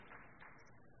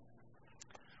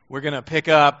We're going to pick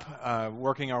up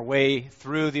working our way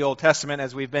through the Old Testament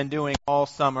as we've been doing all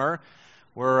summer.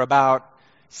 We're about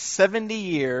 70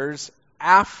 years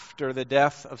after the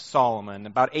death of Solomon,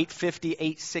 about 850,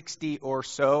 860 or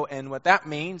so. And what that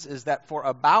means is that for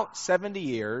about 70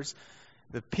 years,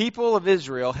 the people of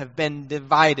Israel have been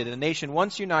divided. A nation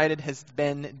once united has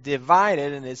been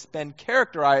divided and has been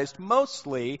characterized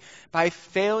mostly by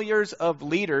failures of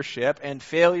leadership and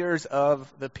failures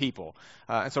of the people.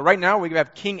 And so right now we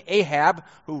have King Ahab,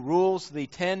 who rules the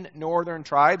 10 northern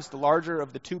tribes, the larger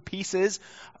of the two pieces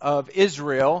of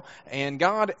Israel. And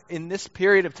God, in this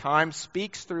period of time,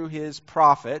 speaks through his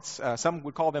prophets. Some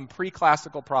would call them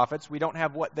pre-classical prophets. We don't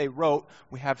have what they wrote.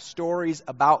 We have stories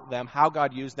about them, how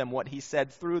God used them, what he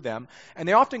said through them. And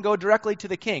they often go directly to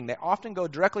the king. They often go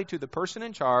directly to the person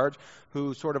in charge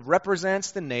who sort of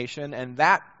represents the nation, and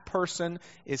that person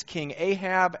is King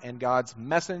Ahab, and God's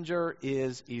messenger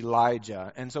is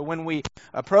Elijah. And so when we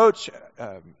approach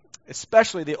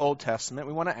especially the Old Testament,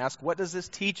 we want to ask, what does this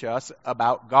teach us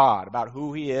about God, about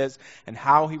who he is and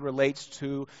how he relates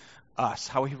to us,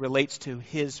 how he relates to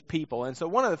his people? And so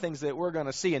one of the things that we're going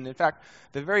to see, and in fact,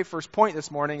 the very first point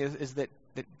this morning is that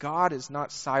God is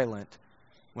not silent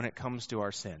when it comes to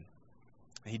our sin.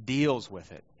 He deals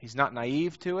with it. He's not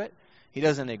naive to it. He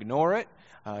doesn't ignore it.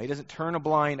 He doesn't turn a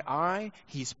blind eye.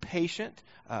 He's patient.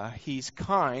 He's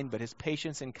kind, but his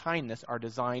patience and kindness are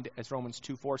designed, as Romans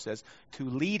 2:4 says, to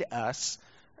lead us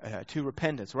to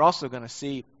repentance. We're also going to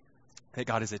see that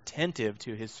God is attentive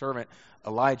to his servant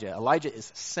Elijah. Elijah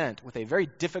is sent with a very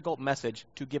difficult message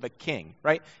to give a king,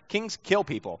 right? Kings kill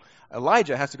people.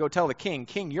 Elijah has to go tell the king,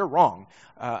 you're wrong.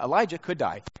 Elijah could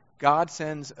die. God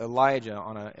sends Elijah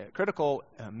on a critical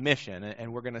mission,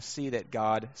 and we're going to see that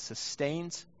God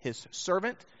sustains his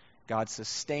servant. God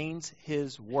sustains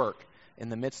his work in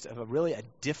the midst of a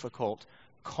difficult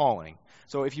calling.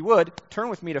 So if you would, turn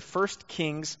with me to 1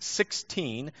 Kings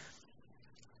 17,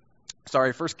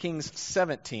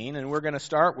 and we're going to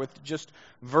start with just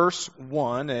verse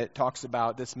 1. It talks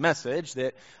about this message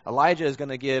that Elijah is going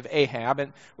to give Ahab.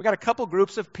 And we've got a couple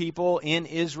groups of people in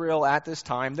Israel at this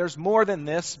time. There's more than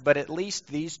this, but at least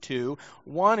these two.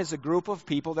 One is a group of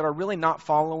people that are really not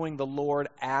following the Lord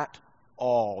at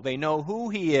all. They know who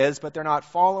he is, but they're not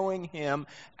following him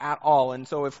at all. And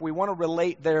so if we want to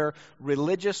relate their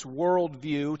religious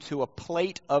worldview to a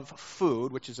plate of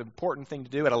food, which is an important thing to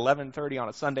do at 11:30 on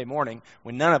a Sunday morning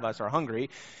when none of us are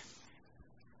hungry,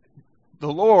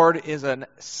 the Lord is a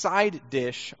side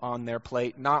dish on their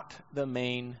plate, not the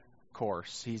main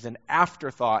course. He's an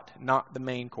afterthought, not the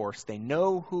main course. They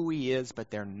know who he is, but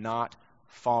they're not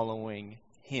following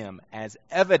him, as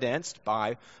evidenced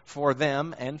by, for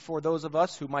them and for those of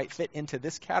us who might fit into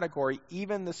this category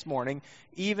even this morning,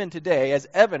 even today, as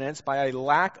evidenced by a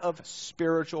lack of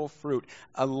spiritual fruit,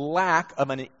 a lack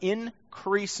of an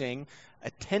increasing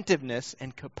attentiveness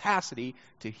and capacity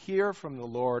to hear from the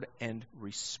Lord and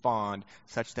respond,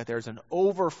 such that there's an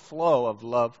overflow of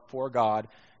love for God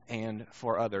and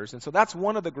for others. And so that's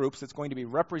one of the groups that's going to be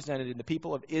represented in the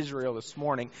people of Israel this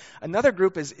morning. Another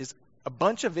group is a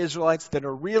bunch of Israelites that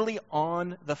are really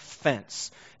on the fence.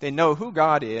 They know who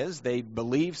God is. They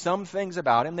believe some things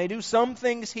about him. They do some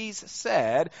things he's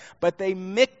said, but they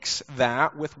mix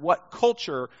that with what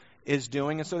culture is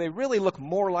doing. And so they really look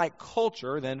more like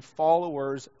culture than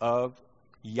followers of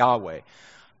Yahweh.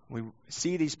 We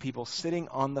see these people sitting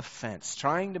on the fence,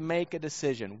 trying to make a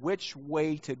decision which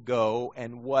way to go,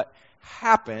 and what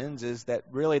happens is that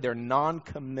really they're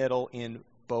non-committal in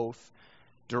both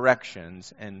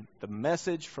directions. And the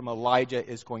message from Elijah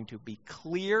is going to be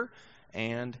clear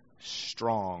and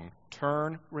strong.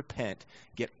 Turn, repent,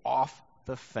 get off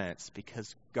the fence,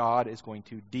 because God is going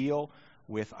to deal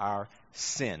with our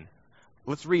sin.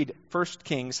 Let's read 1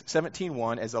 Kings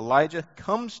 17:1 as Elijah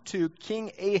comes to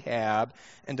King Ahab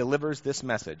and delivers this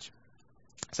message.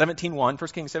 17:1,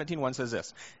 1 Kings 17:1 says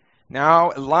this: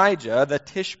 Now Elijah, the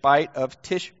Tishbite of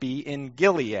Tishbe in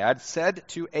Gilead, said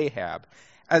to Ahab,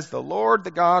 As the Lord,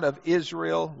 the God of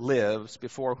Israel, lives,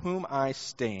 before whom I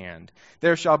stand,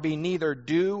 there shall be neither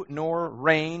dew nor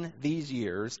rain these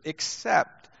years,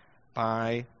 except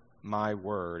by my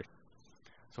word.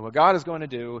 So what God is going to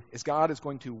do is God is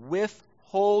going to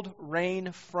withhold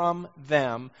rain from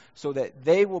them so that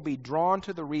they will be drawn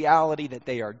to the reality that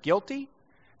they are guilty,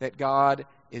 that God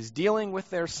is dealing with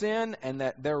their sin, and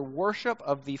that their worship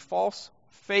of the false,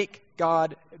 fake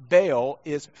god Baal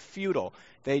is futile.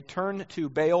 They turn to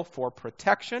Baal for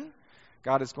protection.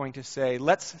 God is going to say,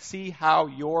 let's see how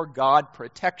your God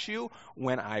protects you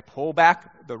when I pull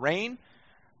back the rain.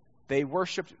 They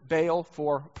worshiped Baal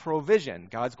for provision.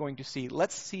 God's going to see,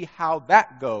 let's see how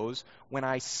that goes when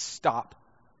I stop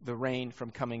the rain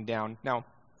from coming down. Now,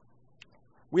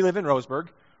 we live in Roseburg.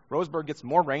 Roseburg gets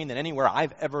more rain than anywhere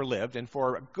I've ever lived, and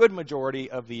for a good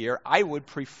majority of the year, I would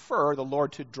prefer the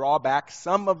Lord to draw back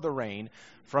some of the rain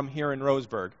from here in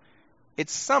Roseburg.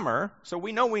 It's summer, so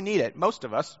we know we need it. Most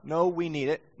of us know we need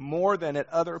it more than at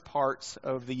other parts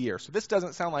of the year. So this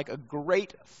doesn't sound like a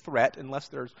great threat unless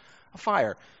there's a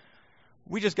fire.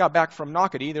 We just got back from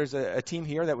Nocatee. There's a team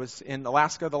here that was in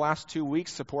Alaska the last 2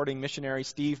 weeks supporting missionary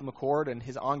Steve McCord and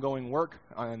his ongoing work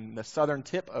on the southern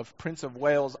tip of Prince of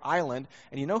Wales Island.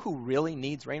 And you know who really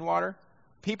needs rainwater?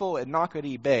 People at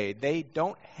Nocatee Bay. They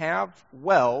don't have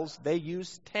wells. They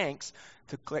use tanks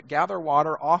to gather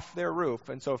water off their roof.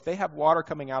 And so if they have water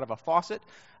coming out of a faucet,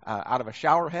 out of a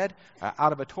shower head,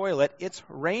 out of a toilet, it's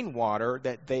rainwater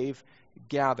that they've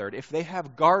gathered. If they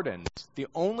have gardens, the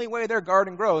only way their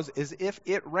garden grows is if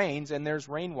it rains and there's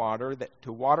rainwater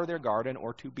to water their garden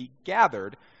or to be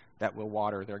gathered that will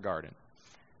water their garden.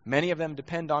 Many of them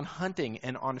depend on hunting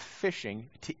and on fishing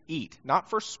to eat, not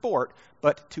for sport,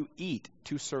 but to eat,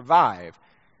 to survive.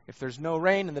 If there's no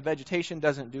rain and the vegetation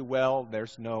doesn't do well,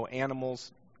 there's no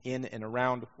animals in and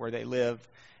around where they live,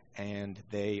 and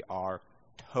they are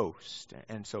toast.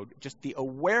 And so just the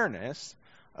awareness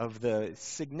of the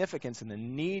significance and the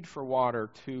need for water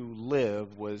to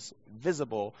live was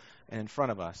visible and in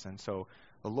front of us. And so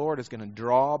the Lord is going to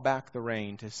draw back the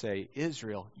rain to say,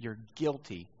 Israel, you're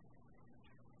guilty.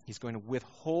 He's going to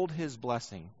withhold his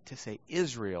blessing to say,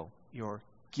 Israel, you're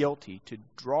guilty, to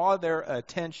draw their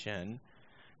attention,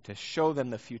 to show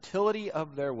them the futility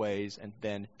of their ways, and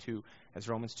then to, as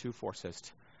Romans 2:4 says,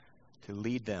 to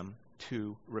lead them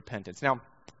to repentance. Now,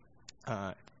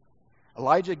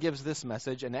 Elijah gives this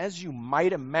message, and as you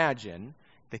might imagine,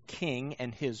 the king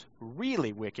and his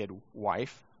really wicked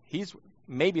wife, he's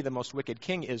maybe the most wicked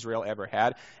king Israel ever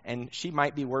had, and she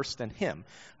might be worse than him.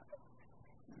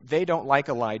 They don't like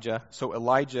Elijah, so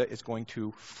Elijah is going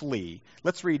to flee.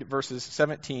 Let's read verses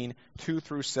 17, 2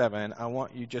 through 7. I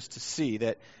want you just to see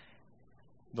that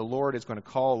the Lord is going to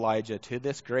call Elijah to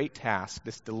this great task,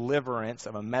 this deliverance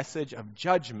of a message of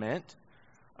judgment.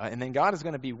 And then God is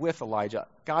going to be with Elijah.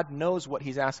 God knows what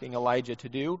he's asking Elijah to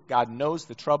do. God knows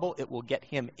the trouble it will get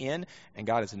him in, and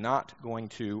God is not going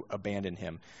to abandon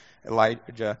him.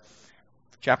 Elijah,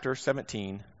 chapter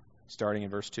 17, starting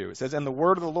in verse 2. It says, And the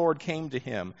word of the Lord came to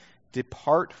him,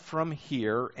 Depart from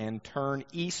here and turn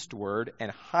eastward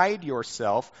and hide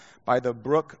yourself by the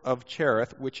brook of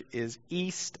Cherith, which is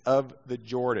east of the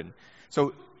Jordan.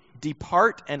 So,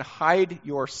 depart and hide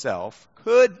yourself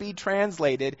could be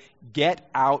translated, get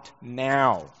out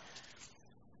now.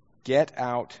 Get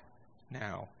out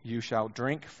now. You shall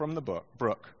drink from the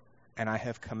brook, and I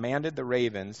have commanded the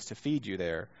ravens to feed you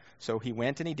there. So he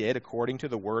went and he did according to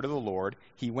the word of the Lord.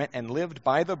 He went and lived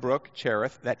by the brook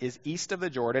Cherith, that is east of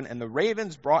the Jordan, and the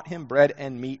ravens brought him bread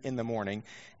and meat in the morning,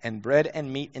 and bread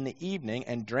and meat in the evening,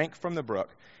 and drank from the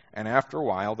brook. And after a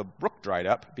while the brook dried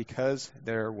up, because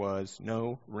there was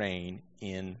no rain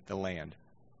in the land.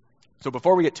 So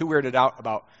before we get too weirded out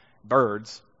about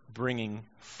birds bringing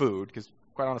food, because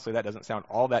quite honestly that doesn't sound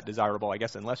all that desirable, I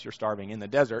guess, unless you're starving in the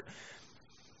desert,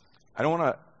 I don't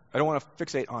want to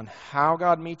fixate on how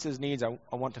God meets his needs. I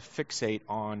want to fixate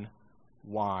on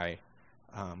why.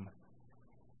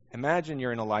 Imagine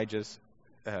you're in Elijah's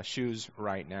shoes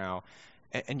right now,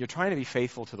 and you're trying to be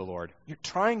faithful to the Lord. You're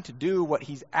trying to do what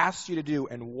he's asked you to do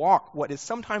and walk what is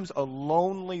sometimes a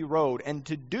lonely road, and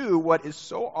to do what is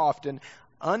so often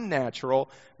unnatural,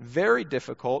 very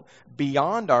difficult,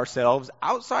 beyond ourselves,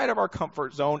 outside of our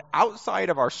comfort zone,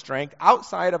 outside of our strength,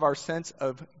 outside of our sense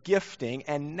of gifting,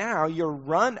 and now you're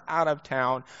run out of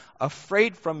town,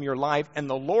 afraid from your life, and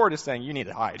the Lord is saying, you need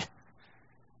to hide.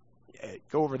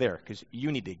 Go over there, because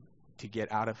you need to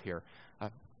get out of here.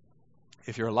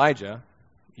 If you're Elijah,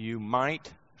 you might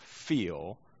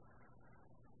feel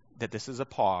that this is a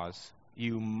pause.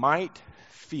 You might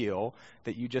feel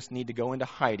that you just need to go into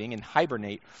hiding and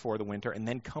hibernate for the winter and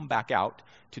then come back out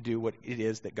to do what it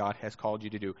is that God has called you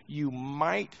to do. You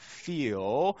might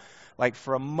feel like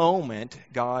for a moment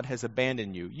God has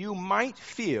abandoned you. You might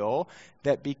feel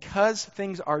that because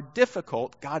things are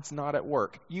difficult, God's not at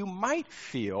work. You might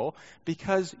feel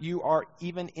because you are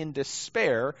even in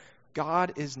despair,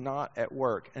 God is not at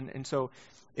work. And so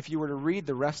if you were to read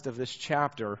the rest of this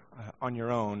chapter on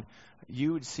your own,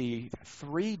 you would see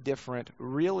 3 different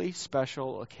really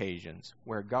special occasions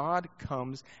where God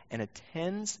comes and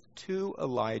attends to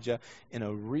Elijah in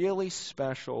a really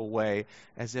special way,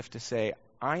 as if to say,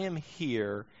 I am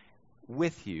here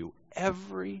with you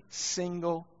every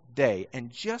single day.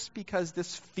 And just because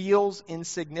this feels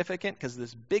insignificant, because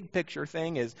this big picture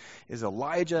thing is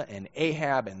Elijah and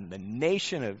Ahab and the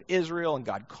nation of Israel and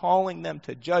God calling them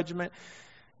to judgment,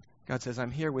 God says,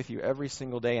 I'm here with you every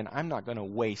single day, and I'm not going to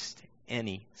waste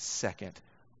any second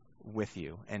with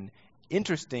you. And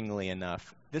interestingly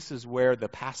enough, this is where the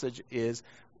passage is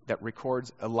that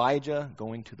records Elijah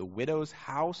going to the widow's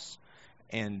house,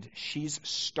 and she's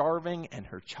starving, and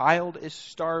her child is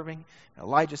starving.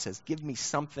 Elijah says, give me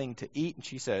something to eat. And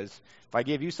she says, if I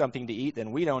give you something to eat,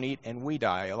 then we don't eat and we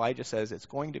die. Elijah says, it's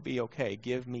going to be okay.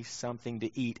 Give me something to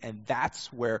eat. And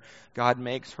that's where God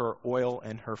makes her oil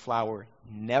and her flour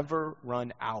never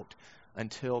run out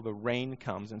until the rain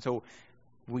comes. And so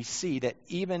we see that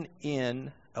even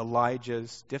in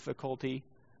Elijah's difficulty,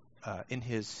 in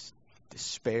his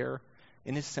despair,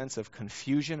 in his sense of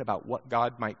confusion about what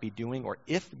God might be doing, or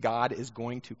if God is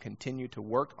going to continue to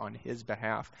work on his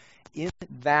behalf, in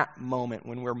that moment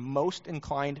when we're most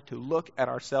inclined to look at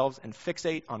ourselves and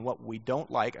fixate on what we don't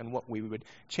like and what we would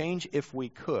change if we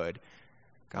could,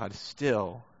 God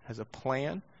still has a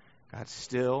plan. God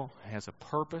still has a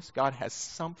purpose. God has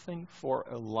something for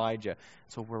Elijah.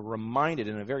 So we're reminded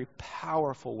in a very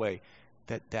powerful way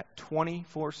that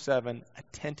 24/7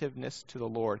 attentiveness to the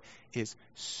Lord is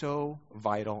so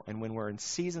vital. And when we're in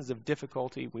seasons of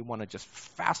difficulty, we want to just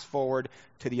fast forward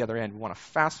to the other end. We want to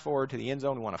fast forward to the end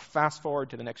zone. We want to fast forward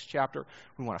to the next chapter.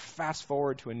 We want to fast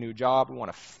forward to a new job. We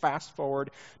want to fast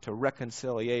forward to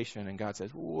reconciliation. And God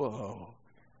says, whoa,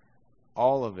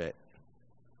 all of it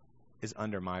is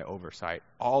under my oversight.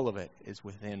 All of it is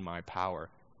within my power.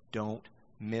 Don't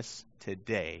miss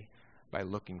today by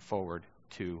looking forward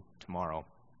to tomorrow.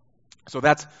 So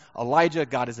that's Elijah.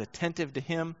 God is attentive to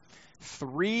him.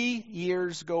 3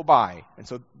 years go by. And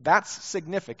so that's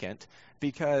significant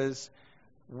because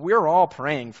we're all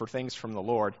praying for things from the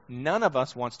Lord. None of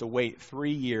us wants to wait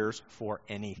 3 years for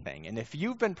anything. And if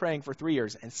you've been praying for 3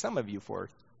 years, and some of you for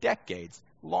decades,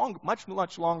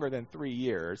 much longer than 3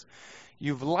 years,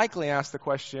 you've likely asked the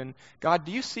question, God,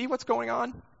 do you see what's going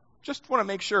on? Just want to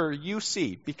make sure you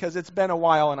see, because it's been a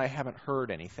while and I haven't heard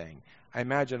anything. I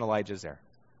imagine Elijah's there.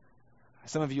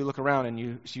 Some of you look around and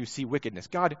you see wickedness.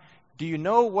 God, do you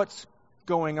know what's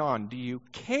going on? Do you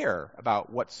care about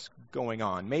what's going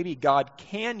on? Maybe, God,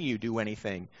 can you do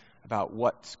anything about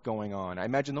what's going on? I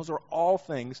imagine those are all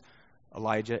things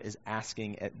Elijah is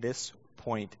asking at this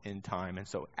point in time. And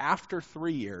so after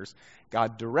 3 years,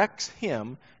 God directs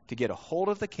him to get a hold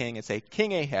of the king and say,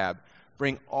 King Ahab,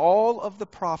 bring all of the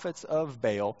prophets of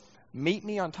Baal, meet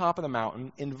me on top of the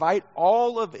mountain, invite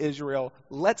all of Israel,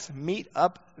 let's meet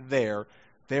up there.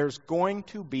 There's going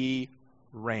to be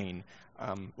rain.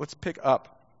 Let's pick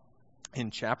up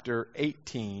in chapter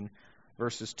 18,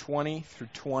 verses 20 through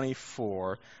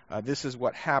 24. This is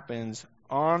what happens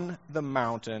on the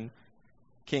mountain.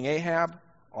 King Ahab,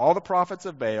 all the prophets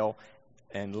of Baal,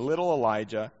 and little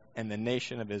Elijah, and the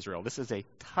nation of Israel. This is a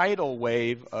tidal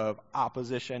wave of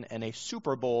opposition and a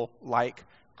Super Bowl-like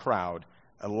crowd.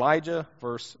 Elijah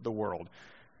versus the world.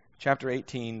 Chapter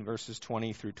 18, verses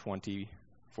 20 through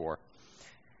 24. It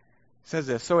says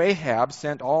this, So Ahab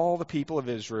sent all the people of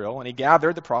Israel, and he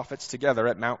gathered the prophets together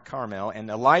at Mount Carmel, and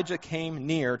Elijah came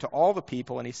near to all the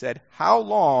people, and he said, How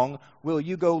long will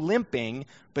you go limping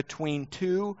between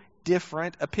two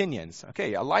different opinions?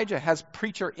 Okay, Elijah has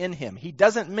preacher in him. He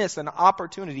doesn't miss an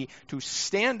opportunity to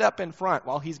stand up in front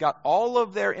while he's got all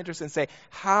of their interest and say,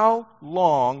 how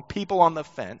long, people on the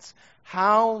fence,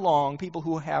 how long, people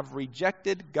who have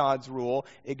rejected God's rule,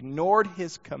 ignored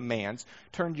his commands,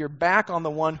 turned your back on the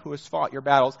one who has fought your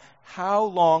battles, how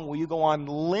long will you go on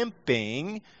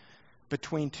limping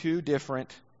between two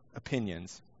different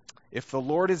opinions? If the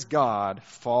Lord is God,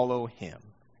 follow him.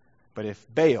 But if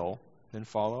Baal, then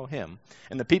follow him.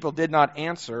 And the people did not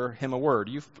answer him a word.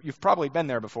 You've probably been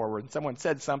there before where someone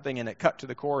said something and it cut to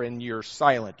the core and you're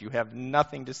silent. You have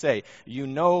nothing to say. You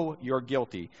know you're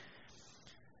guilty.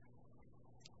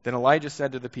 Then Elijah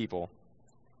said to the people,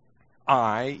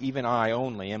 I, even I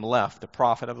only, am left, the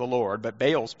prophet of the Lord, but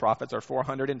Baal's prophets are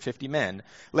 450 men.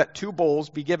 Let 2 bowls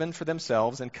be given for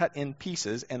themselves, and cut in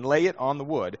pieces, and lay it on the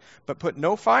wood, but put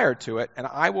no fire to it, and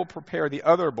I will prepare the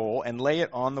other bowl, and lay it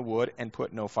on the wood, and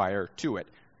put no fire to it.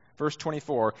 Verse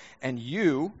 24, And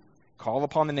you call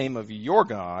upon the name of your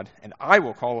God, and I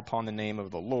will call upon the name of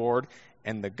the Lord,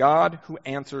 and the God who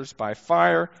answers by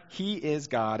fire, he is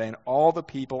God. And all the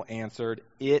people answered,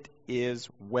 It is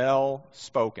well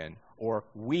spoken. Or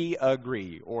we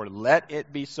agree, or let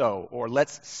it be so, or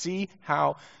let's see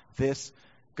how this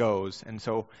goes. And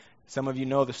so some of you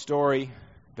know the story.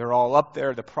 They're all up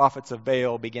there. The prophets of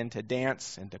Baal begin to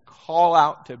dance and to call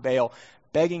out to Baal.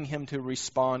 begging him to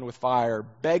respond with fire,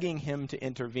 begging him to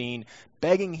intervene,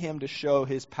 begging him to show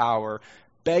his power,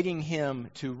 begging him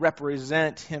to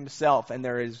represent himself. And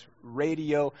there is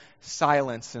radio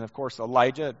silence. And of course,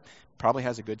 Elijah probably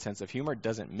has a good sense of humor,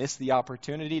 doesn't miss the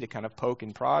opportunity to kind of poke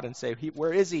and prod and say,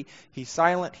 where is he? He's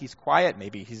silent, he's quiet,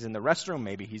 maybe he's in the restroom,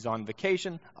 maybe he's on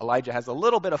vacation. Elijah has a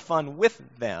little bit of fun with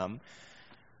them.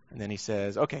 And then he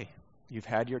says, okay, you've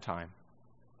had your time,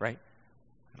 right?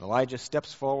 And Elijah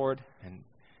steps forward and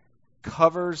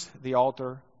covers the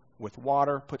altar with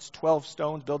water, puts 12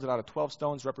 stones, builds it out of 12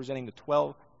 stones representing the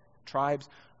 12 tribes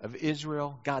of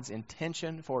Israel, God's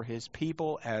intention for his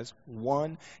people as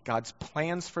one, God's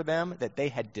plans for them that they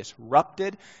had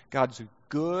disrupted, God's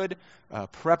good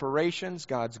preparations,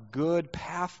 God's good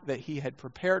path that he had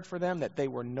prepared for them that they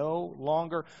were no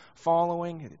longer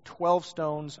following. 12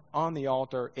 stones on the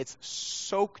altar. It's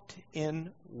soaked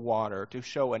in water to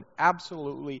show an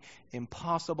absolutely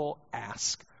impossible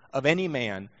ask of any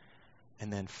man.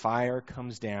 And then fire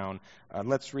comes down.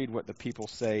 Let's read what the people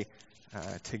say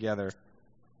together.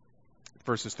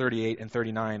 Verses 38 and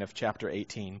 39 of chapter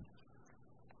 18.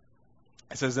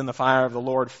 It says, "Then the fire of the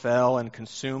Lord fell and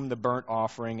consumed the burnt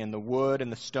offering and the wood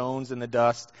and the stones and the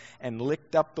dust and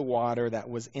licked up the water that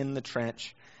was in the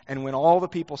trench. And when all the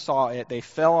people saw it, they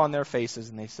fell on their faces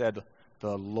and they said,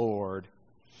 'The Lord,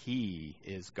 He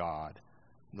is God.'"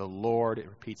 The Lord, it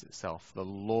repeats itself. The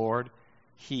Lord,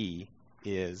 He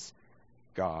is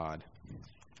God.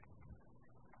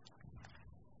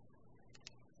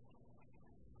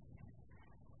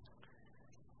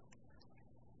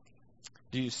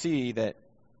 Do you see that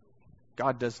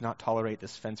God does not tolerate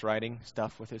this fence riding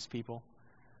stuff with his people?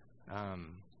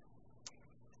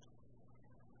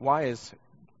 Why is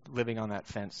living on that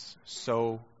fence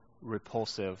so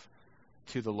repulsive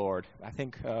to the Lord? I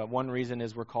think one reason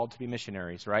is we're called to be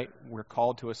missionaries, right? We're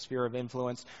called to a sphere of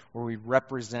influence where we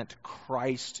represent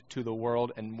Christ to the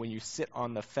world, and when you sit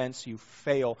on the fence, you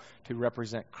fail to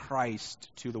represent Christ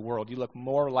to the world. You look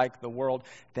more like the world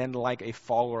than like a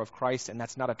follower of Christ, and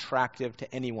that's not attractive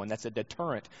to anyone. That's a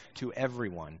deterrent to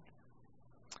everyone.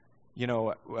 You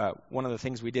know, one of the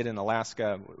things we did in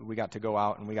Alaska, we got to go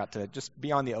out and we got to just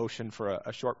be on the ocean for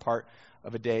a short part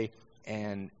of a day,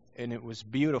 and it was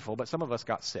beautiful, but some of us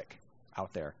got sick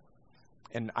out there.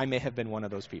 And I may have been one of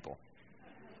those people.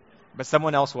 But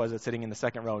someone else was sitting in the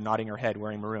second row, nodding her head,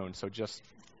 wearing maroon. So just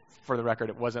for the record,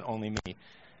 it wasn't only me.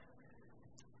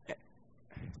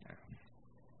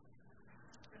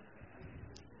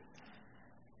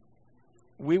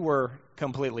 We were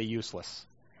completely useless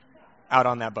out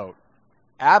on that boat.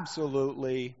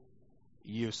 Absolutely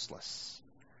useless.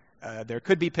 There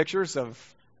could be pictures of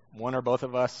one or both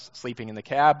of us sleeping in the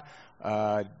cab,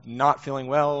 not feeling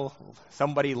well,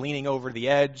 somebody leaning over the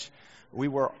edge. We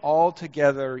were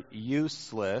altogether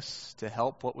useless to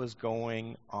help what was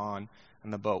going on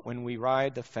the boat. When we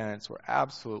ride the fence, we're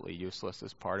absolutely useless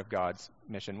as part of God's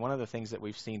mission. One of the things that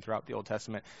we've seen throughout the Old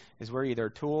Testament is we're either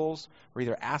tools, we're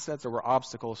either assets, or we're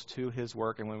obstacles to his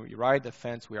work. And when we ride the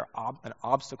fence, we are an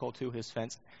obstacle to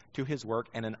his work,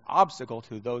 and an obstacle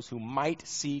to those who might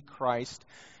see Christ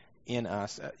in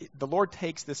us. The Lord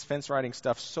takes this fence riding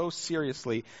stuff so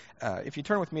seriously. If you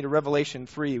turn with me to Revelation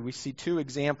 3, we see two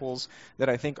examples that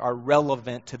I think are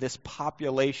relevant to this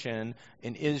population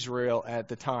in Israel at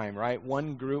the time, right?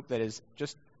 One group that is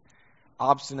just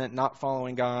obstinate, not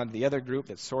following God. The other group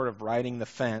that's sort of riding the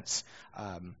fence.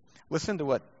 Listen to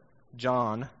what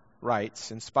John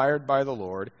writes, inspired by the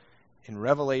Lord, in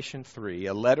Revelation 3,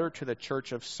 a letter to the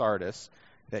church of Sardis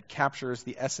that captures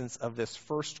the essence of this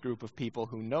first group of people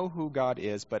who know who God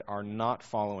is but are not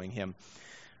following him.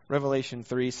 Revelation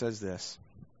 3 says this,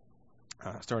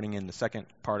 starting in the second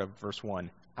part of verse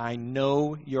 1. "I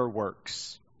know your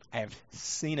works. I have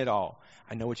seen it all.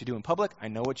 I know what you do in public. I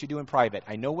know what you do in private.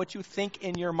 I know what you think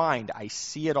in your mind. I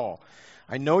see it all.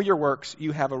 I know your works.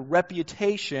 You have a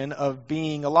reputation of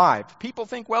being alive. People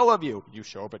think well of you. You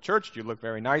show up at church. You look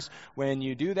very nice. When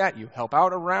you do that, you help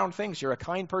out around things. You're a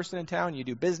kind person in town. You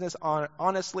do business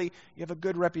honestly. You have a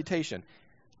good reputation.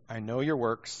 I know your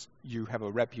works. You have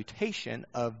a reputation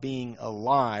of being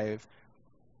alive,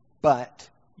 but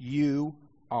you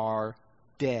are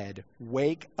dead.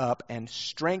 Wake up and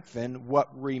strengthen what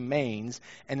remains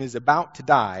and is about to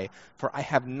die, for I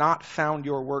have not found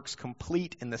your works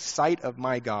complete in the sight of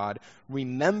my God.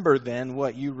 Remember then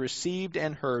what you received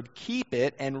and heard. Keep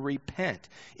it and repent.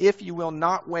 If you will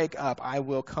not wake up, I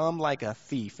will come like a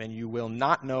thief, and you will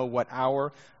not know what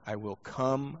hour I will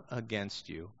come against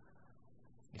you."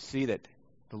 You see that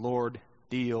the Lord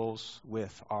deals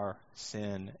with our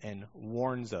sin and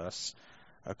warns us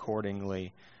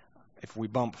accordingly. If we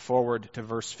bump forward to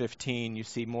verse 15, you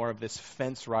see more of this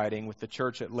fence riding with the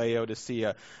church at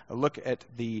Laodicea. A look at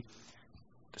the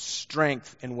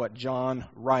strength in what John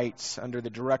writes under the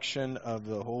direction of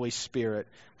the Holy Spirit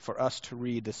for us to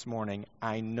read this morning.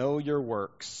 I know your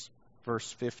works,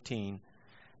 verse 15.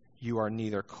 You are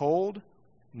neither cold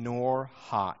nor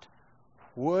hot.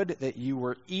 Would that you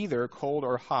were either cold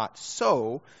or hot.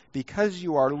 So, because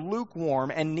you are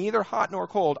lukewarm and neither hot nor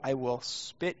cold, I will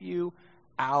spit you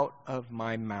out of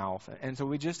my mouth. And so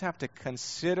we just have to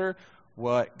consider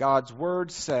what God's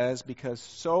Word says, because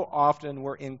so often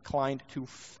we're inclined to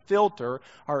filter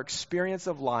our experience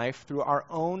of life through our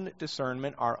own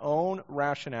discernment, our own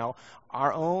rationale,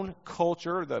 our own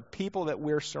culture, the people that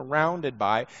we're surrounded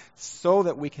by, so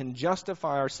that we can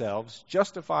justify ourselves,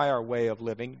 justify our way of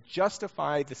living,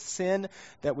 justify the sin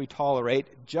that we tolerate,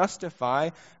 justify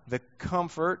the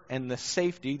comfort and the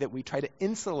safety that we try to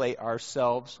insulate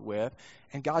ourselves with.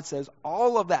 And God says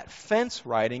all of that fence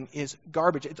riding is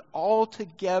garbage. It's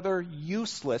altogether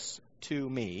useless to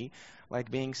me, like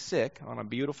being sick on a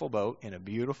beautiful boat in a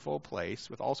beautiful place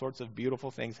with all sorts of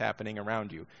beautiful things happening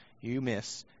around you. You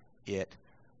miss it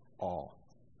all.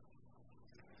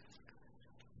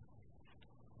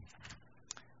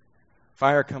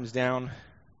 Fire comes down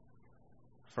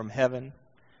from heaven.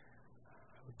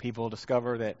 People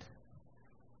discover that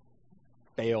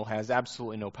Baal has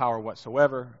absolutely no power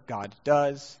whatsoever. God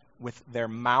does. With their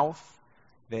mouth,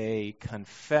 they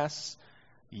confess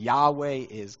Yahweh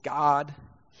is God.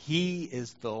 He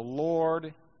is the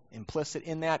Lord. Implicit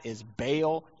in that is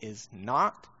Baal is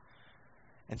not.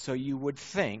 And so you would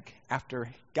think, after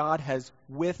God has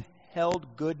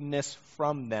withheld goodness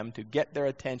from them to get their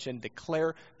attention,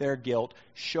 declare their guilt,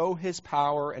 show his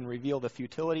power, and reveal the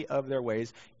futility of their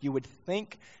ways, you would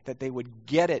think that they would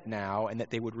get it now and that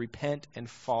they would repent and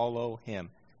follow him.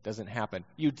 Doesn't happen.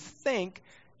 You'd think,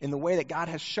 in the way that God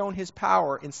has shown his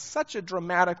power in such a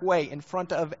dramatic way in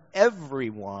front of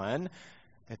everyone,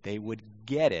 that they would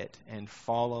get it and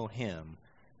follow him.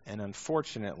 And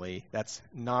unfortunately, that's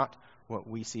not what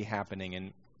we see happening.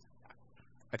 And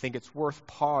I think it's worth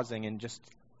pausing and just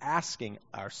asking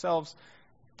ourselves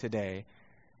today,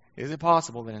 is it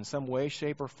possible that in some way,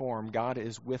 shape, or form, God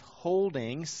is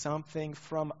withholding something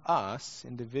from us,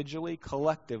 individually,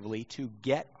 collectively, to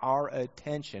get our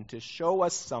attention, to show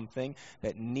us something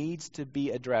that needs to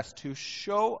be addressed, to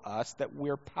show us that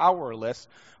we're powerless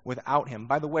without him?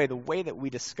 By the way that we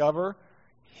discover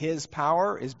his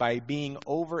power is by being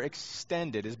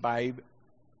overextended, is by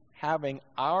having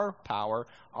our power,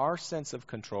 our sense of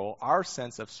control, our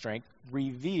sense of strength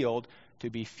revealed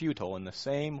to be futile, in the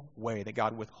same way that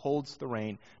God withholds the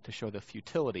rain to show the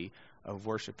futility of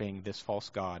worshiping this false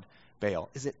god, Baal.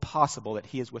 Is it possible that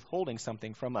he is withholding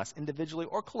something from us, individually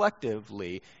or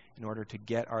collectively, in order to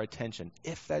get our attention?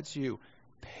 If that's you,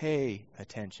 pay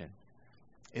attention.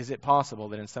 Is it possible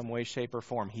that in some way, shape, or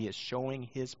form, he is showing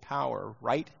his power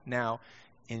right now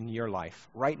in your life,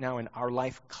 right now in our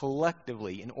life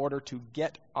collectively, in order to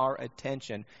get our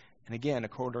attention? And again,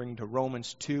 according to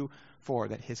Romans 2:4,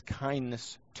 that his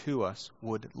kindness to us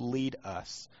would lead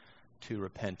us to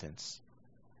repentance.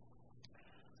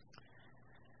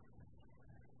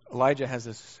 Elijah has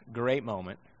this great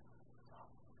moment,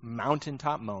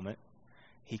 mountaintop moment.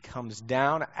 He comes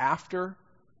down after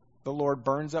the Lord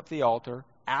burns up the altar,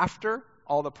 after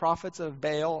all the prophets of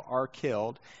Baal are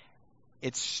killed.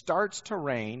 It starts to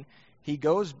rain. He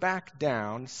goes back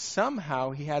down.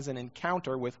 Somehow he has an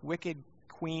encounter with wicked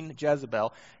Queen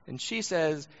Jezebel, and she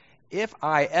says, if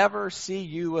I ever see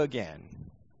you again,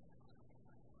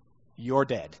 you're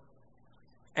dead,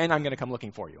 and I'm going to come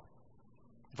looking for you.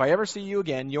 If I ever see you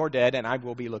again, you're dead, and I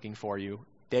will be looking for you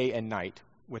day and night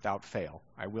without fail.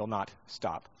 I will not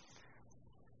stop.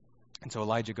 And so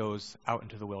Elijah goes out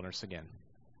into the wilderness again.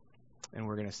 And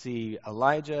we're going to see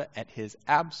Elijah at his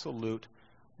absolute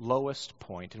lowest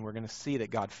point, and we're going to see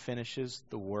that God finishes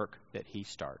the work that he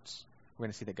starts. We're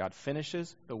going to see that God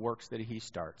finishes the works that he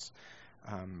starts.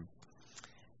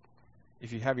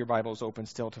 If you have your Bibles open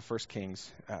still to 1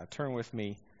 Kings, turn with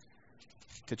me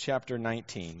to chapter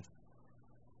 19.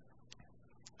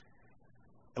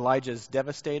 Elijah's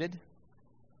devastated.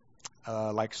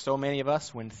 Like so many of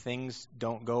us, when things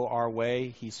don't go our way,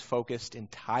 he's focused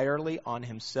entirely on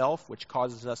himself, which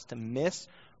causes us to miss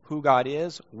who God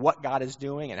is, what God is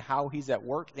doing, and how he's at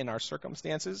work in our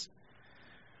circumstances.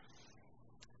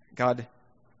 God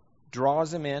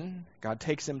draws him in. God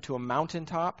takes him to a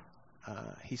mountaintop.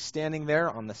 He's standing there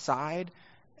on the side,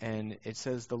 and it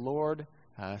says the Lord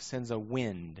sends a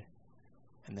wind,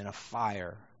 and then a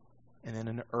fire, and then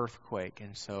an earthquake.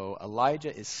 And so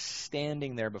Elijah is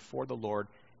standing there before the Lord,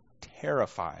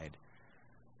 terrified.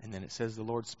 And then it says the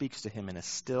Lord speaks to him in a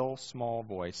still small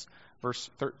voice. Verse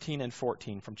 13 and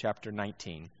 14 from chapter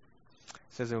 19. It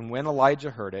says, and when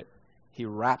Elijah heard it, he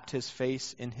wrapped his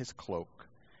face in his cloak,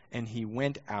 and he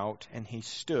went out, and he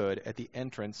stood at the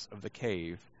entrance of the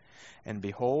cave. And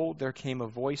behold, there came a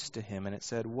voice to him, and it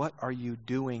said, what are you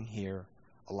doing here,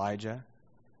 Elijah?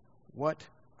 What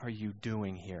are you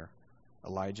doing here,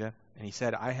 Elijah? And he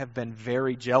said, I have been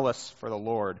very jealous for the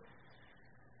Lord,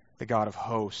 the God of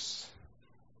hosts.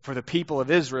 For the people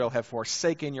of Israel have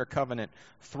forsaken your covenant,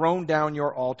 thrown down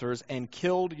your altars, and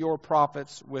killed your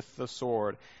prophets with the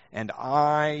sword. And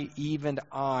I, even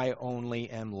I only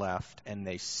am left, and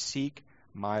they seek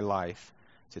my life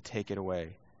to take it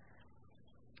away.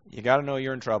 You got to know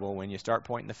you're in trouble when you start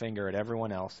pointing the finger at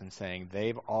everyone else and saying,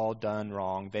 they've all done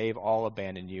wrong, they've all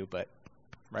abandoned you, but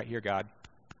right here, God,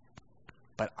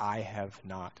 but I have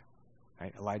not.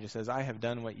 Right? Elijah says, I have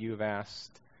done what you've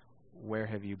asked. Where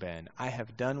have you been? I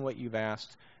have done what you've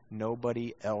asked.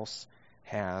 Nobody else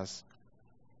has.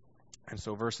 And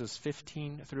so verses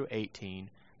 15 through 18,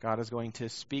 God is going to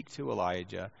speak to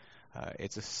Elijah.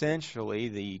 It's essentially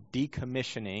the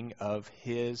decommissioning of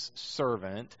his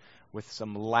servant with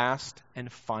some last and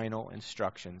final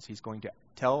instructions. He's going to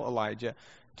tell Elijah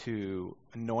to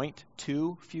anoint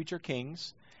 2 future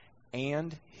kings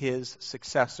and his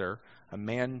successor, a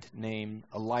man named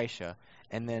Elisha.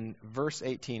 And then verse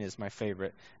 18 is my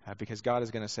favorite because God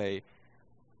is going to say,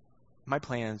 my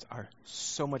plans are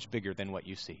so much bigger than what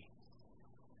you see.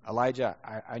 Elijah,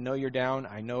 I know you're down.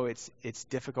 I know it's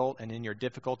difficult, and in your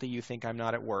difficulty you think I'm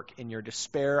not at work. In your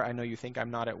despair, I know you think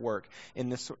I'm not at work. In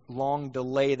this long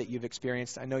delay that you've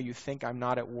experienced, I know you think I'm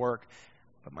not at work.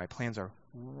 But my plans are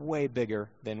way bigger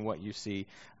than what you see.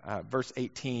 Verse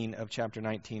 18 of chapter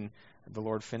 19, the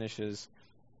Lord finishes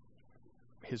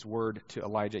his word to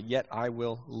Elijah, yet I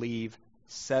will leave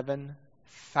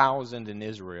 7,000 in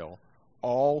Israel,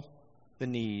 all the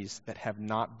knees that have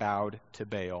not bowed to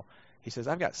Baal. He says,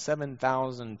 I've got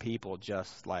 7,000 people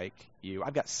just like you.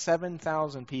 I've got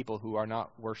 7,000 people who are not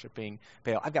worshiping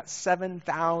Baal. I've got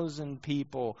 7,000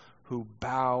 people who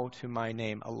bow to my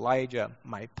name. Elijah,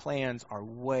 my plans are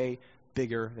way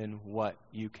bigger than what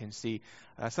you can see.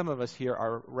 Some of us here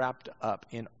are wrapped up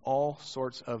in all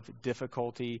sorts of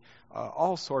difficulty,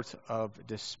 all sorts of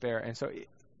despair. And so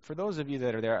for those of you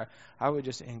that are there, I would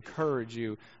just encourage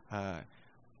you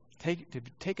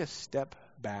take a step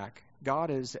back.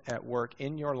 God is at work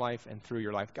in your life and through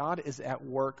your life. God is at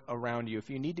work around you.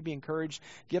 If you need to be encouraged,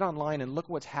 get online and look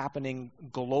what's happening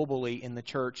globally in the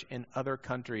church in other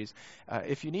countries.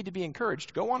 If you need to be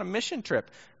encouraged, go on a mission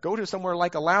trip. Go to somewhere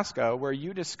like Alaska where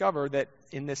you discover that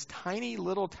in this tiny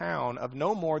little town of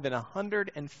no more than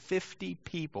 150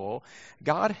 people,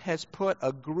 God has put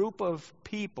a group of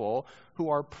people who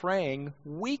are praying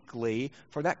weekly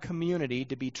for that community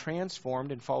to be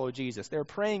transformed and follow Jesus. They're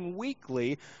praying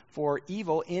weekly for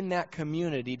evil in that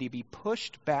community to be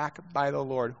pushed back by the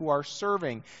Lord, who are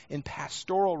serving in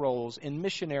pastoral roles, in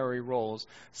missionary roles,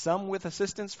 some with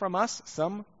assistance from us,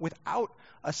 some without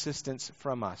assistance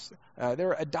from us.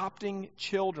 They're adopting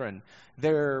children.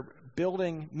 They're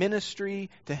building ministry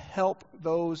to help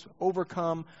those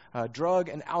overcome drug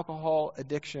and alcohol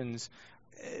addictions.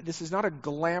 This is not a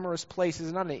glamorous place. This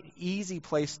is not an easy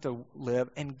place to live,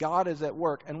 and God is at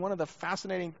work. And one of the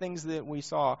fascinating things that we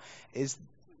saw is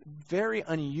very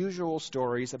unusual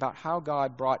stories about how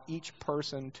God brought each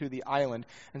person to the island.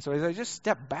 And so as I just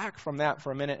step back from that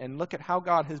for a minute and look at how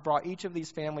God has brought each of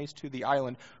these families to the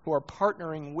island who are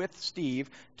partnering with Steve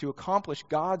to accomplish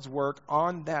God's work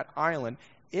on that island,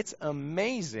 it's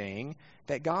amazing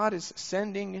that God is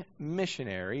sending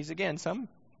missionaries, again, some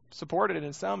supported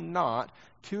and some not,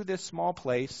 to this small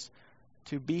place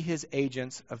to be his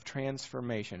agents of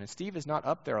transformation. And Steve is not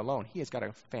up there alone. He has got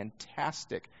a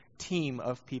fantastic team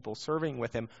of people serving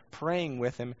with him, praying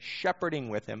with him, shepherding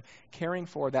with him, caring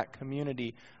for that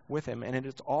community with him. And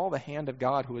it's all the hand of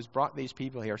God who has brought these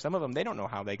people here. Some of them, they don't know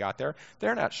how they got there.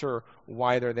 They're not sure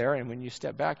why they're there. And when you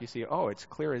step back, you see, oh, it's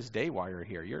clear as day why you're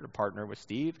here. You're to partner with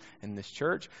Steve in this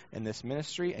church and this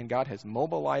ministry. And God has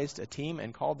mobilized a team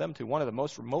and called them to one of the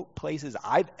most remote places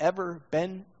I've ever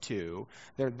been to.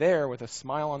 They're there with a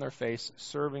smile on their face,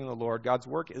 serving the Lord. God's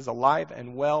work is alive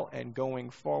and well and going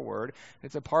forward.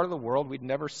 It's a part of the world we'd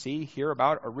never see, hear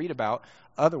about, or read about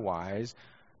otherwise.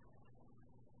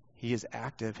 He is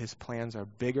active. His plans are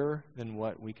bigger than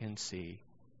what we can see.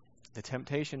 The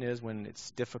temptation is when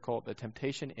it's difficult. The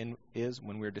temptation is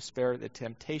when we're despair. The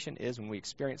temptation is when we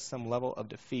experience some level of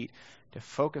defeat to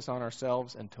focus on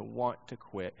ourselves and to want to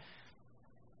quit.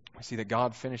 We see that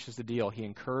God finishes the deal. He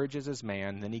encourages his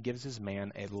man, then he gives his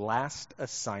man a last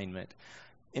assignment.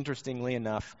 Interestingly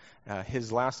enough,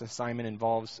 his last assignment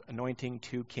involves anointing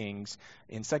two kings.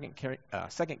 In 2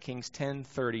 Kings 10,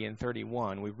 30, and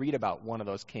 31, we read about one of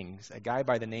those kings, a guy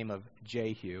by the name of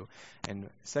Jehu. And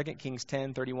 2 Kings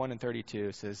 10, 31, and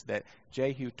 32 says that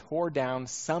Jehu tore down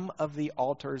some of the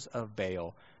altars of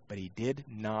Baal, but he did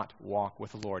not walk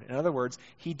with the Lord. In other words,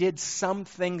 he did some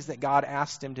things that God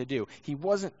asked him to do. He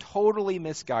wasn't totally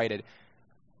misguided,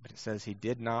 but it says he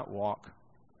did not walk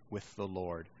with the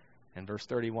Lord. And verse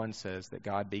 31 says that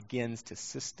God begins to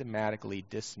systematically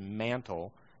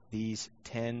dismantle these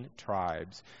 10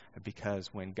 tribes,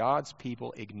 because when God's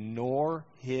people ignore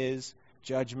his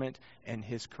judgment and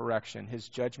his correction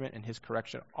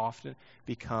often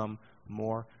become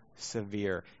more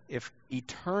severe. If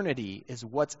eternity is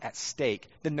what's at stake,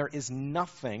 then there is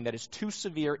nothing that is too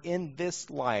severe in this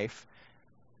life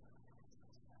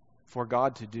for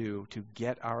God to do to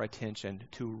get our attention,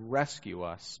 to rescue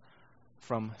us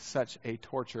from such a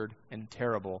tortured and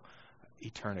terrible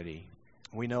eternity.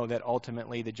 We know that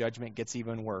ultimately the judgment gets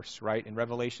even worse, right? In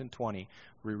Revelation 20,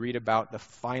 we read about the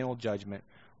final judgment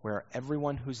where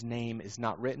everyone whose name is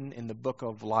not written in the book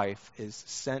of life is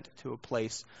sent to a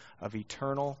place of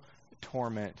eternal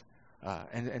torment.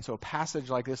 And so a passage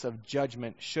like this of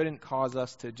judgment shouldn't cause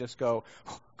us to just go,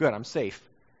 oh, good, I'm safe.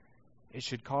 It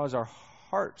should cause our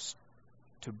hearts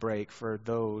to break for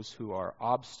those who are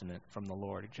obstinate from the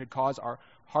Lord. It should cause our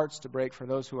hearts to break for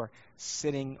those who are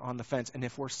sitting on the fence. And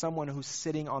if we're someone who's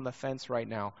sitting on the fence right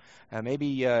now, maybe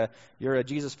you're a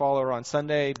Jesus follower on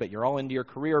Sunday, but you're all into your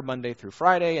career Monday through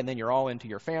Friday, and then you're all into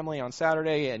your family on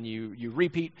Saturday, and you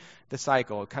repeat the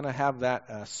cycle. Kind of have that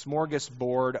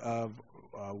smorgasbord of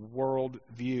world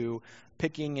view,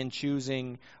 picking and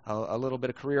choosing a little bit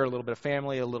of career, a little bit of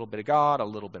family, a little bit of God, a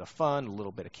little bit of fun, a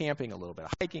little bit of camping, a little bit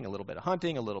of hiking, a little bit of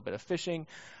hunting, a little bit of fishing.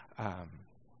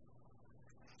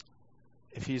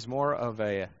 If he's more of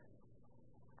a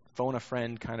phone a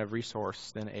friend kind of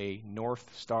resource than a North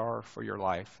Star for your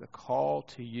life, the call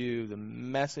to you, the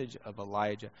message of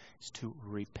Elijah is to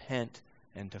repent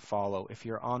and to follow. If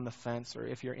you're on the fence, or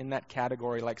if you're in that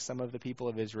category like some of the people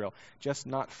of Israel, just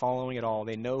not following at all.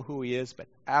 They know who he is, but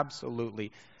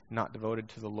absolutely not devoted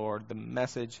to the Lord. The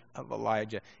message of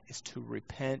Elijah is to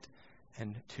repent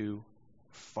and to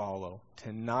follow,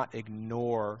 to not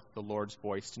ignore the Lord's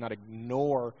voice, to not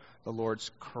ignore the Lord's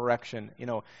correction. You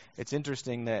know, it's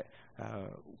interesting that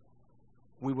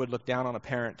we would look down on a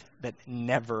parent that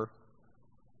never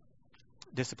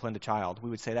disciplined a child. We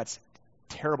would say that's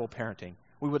terrible parenting.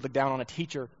 We would look down on a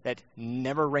teacher that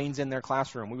never reins in their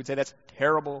classroom. We would say that's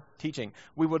terrible teaching.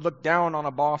 We would look down on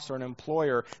a boss or an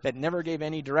employer that never gave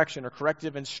any direction or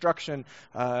corrective instruction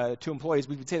to employees.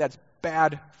 We would say that's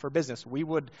bad for business. We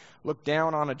would look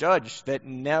down on a judge that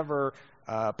never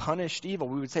punished evil.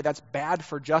 We would say that's bad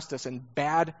for justice and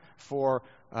bad for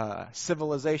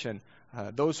civilization.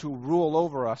 Those who rule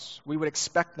over us, we would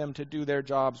expect them to do their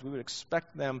jobs. We would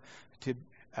expect them to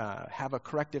have a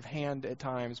corrective hand at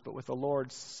times, but with the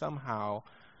Lord, somehow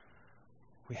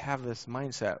we have this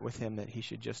mindset with him that he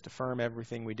should just affirm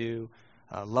everything we do,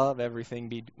 love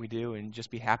everything we do, and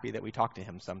just be happy that we talk to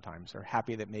him sometimes, or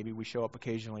happy that maybe we show up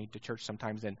occasionally to church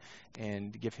sometimes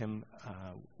and give him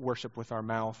worship with our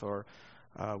mouth or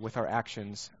with our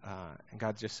actions. And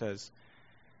God just says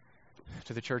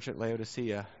to the church at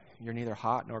Laodicea, you're neither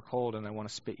hot nor cold, and I want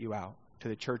to spit you out. To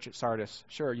the church at Sardis,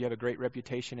 sure, you have a great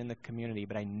reputation in the community,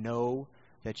 but I know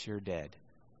that you're dead.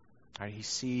 All right, he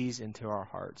sees into our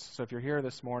hearts. So if you're here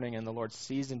this morning and the Lord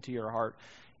sees into your heart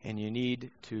and you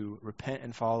need to repent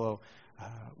and follow,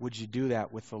 would you do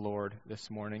that with the Lord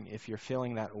this morning? If you're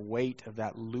feeling that weight of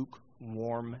that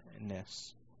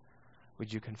lukewarmness,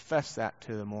 would you confess that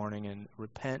to the morning and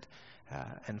repent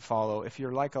and follow? If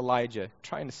you're like Elijah,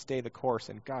 trying to stay the course,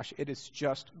 and gosh, it has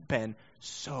just been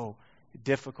so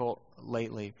difficult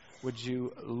lately, would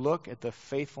you look at the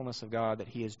faithfulness of God that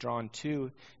he has drawn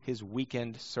to his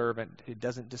weakened servant? He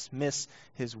doesn't dismiss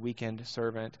his weakened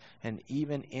servant. And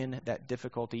even in that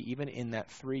difficulty, even in that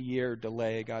 3-year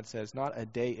delay, God says, not a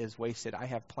day is wasted. I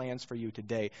have plans for you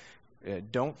today.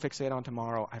 Don't fixate on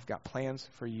tomorrow. I've got plans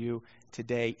for you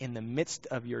today in the midst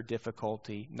of your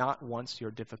difficulty, not once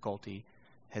your difficulty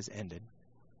has ended.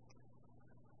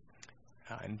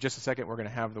 In just a second, we're going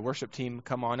to have the worship team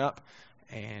come on up,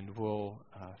 and we'll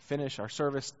finish our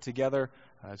service together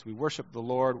as we worship the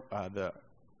Lord. The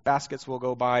baskets will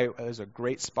go by. There's a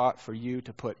great spot for you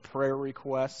to put prayer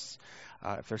requests.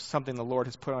 If there's something the Lord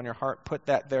has put on your heart, put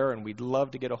that there, and we'd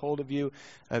love to get a hold of you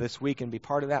this week and be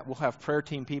part of that. We'll have prayer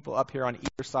team people up here on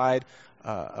either side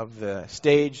of the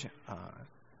stage.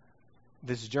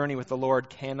 This journey with the Lord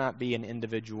cannot be an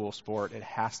individual sport. It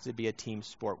has to be a team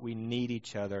sport. We need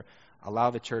each other.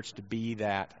 Allow the church to be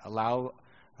that. Allow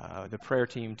the prayer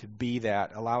team to be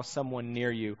that. Allow someone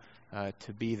near you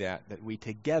to be that we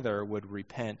together would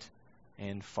repent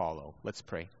and follow. Let's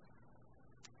pray.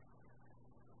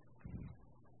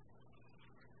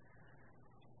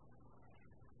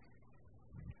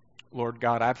 Lord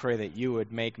God, I pray that you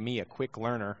would make me a quick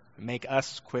learner, make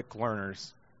us quick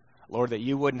learners. Lord, that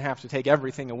you wouldn't have to take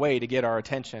everything away to get our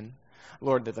attention.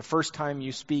 Lord, that the first time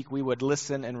you speak, we would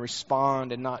listen and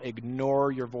respond and not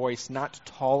ignore your voice, not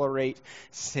tolerate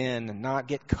sin, not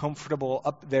get comfortable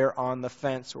up there on the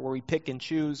fence where we pick and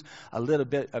choose a little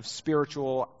bit of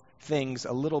spiritual things,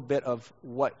 a little bit of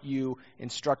what you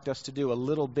instruct us to do, a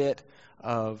little bit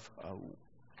of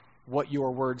what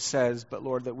your word says, but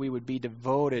Lord, that we would be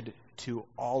devoted to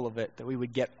all of it, that we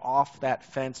would get off that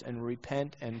fence and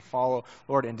repent and follow,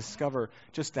 Lord, and discover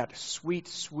just that sweet,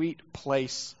 sweet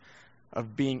place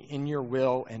of being in your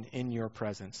will and in your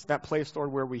presence. That place,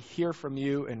 Lord, where we hear from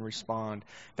you and respond.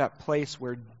 That place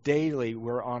where daily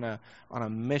we're on a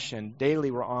mission, daily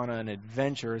we're on an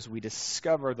adventure as we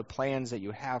discover the plans that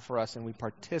you have for us and we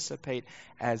participate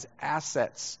as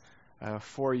assets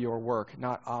for your work,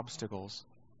 not obstacles.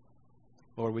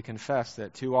 Lord, we confess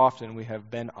that too often we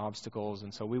have been obstacles,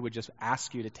 and so we would just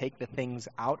ask you to take the things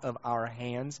out of our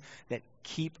hands that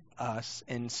keep us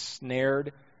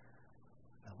ensnared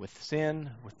with sin,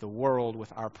 with the world,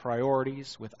 with our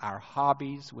priorities, with our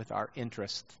hobbies, with our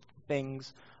interests,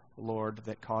 things, Lord,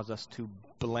 that cause us to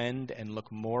blend and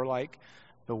look more like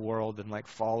the world than like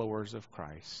followers of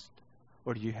Christ.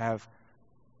 Lord, you have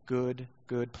good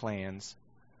plans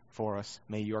for us.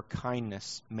 May your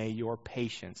kindness, may your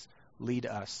patience lead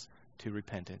us to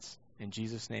repentance. In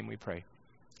Jesus' name we pray.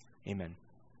 Amen.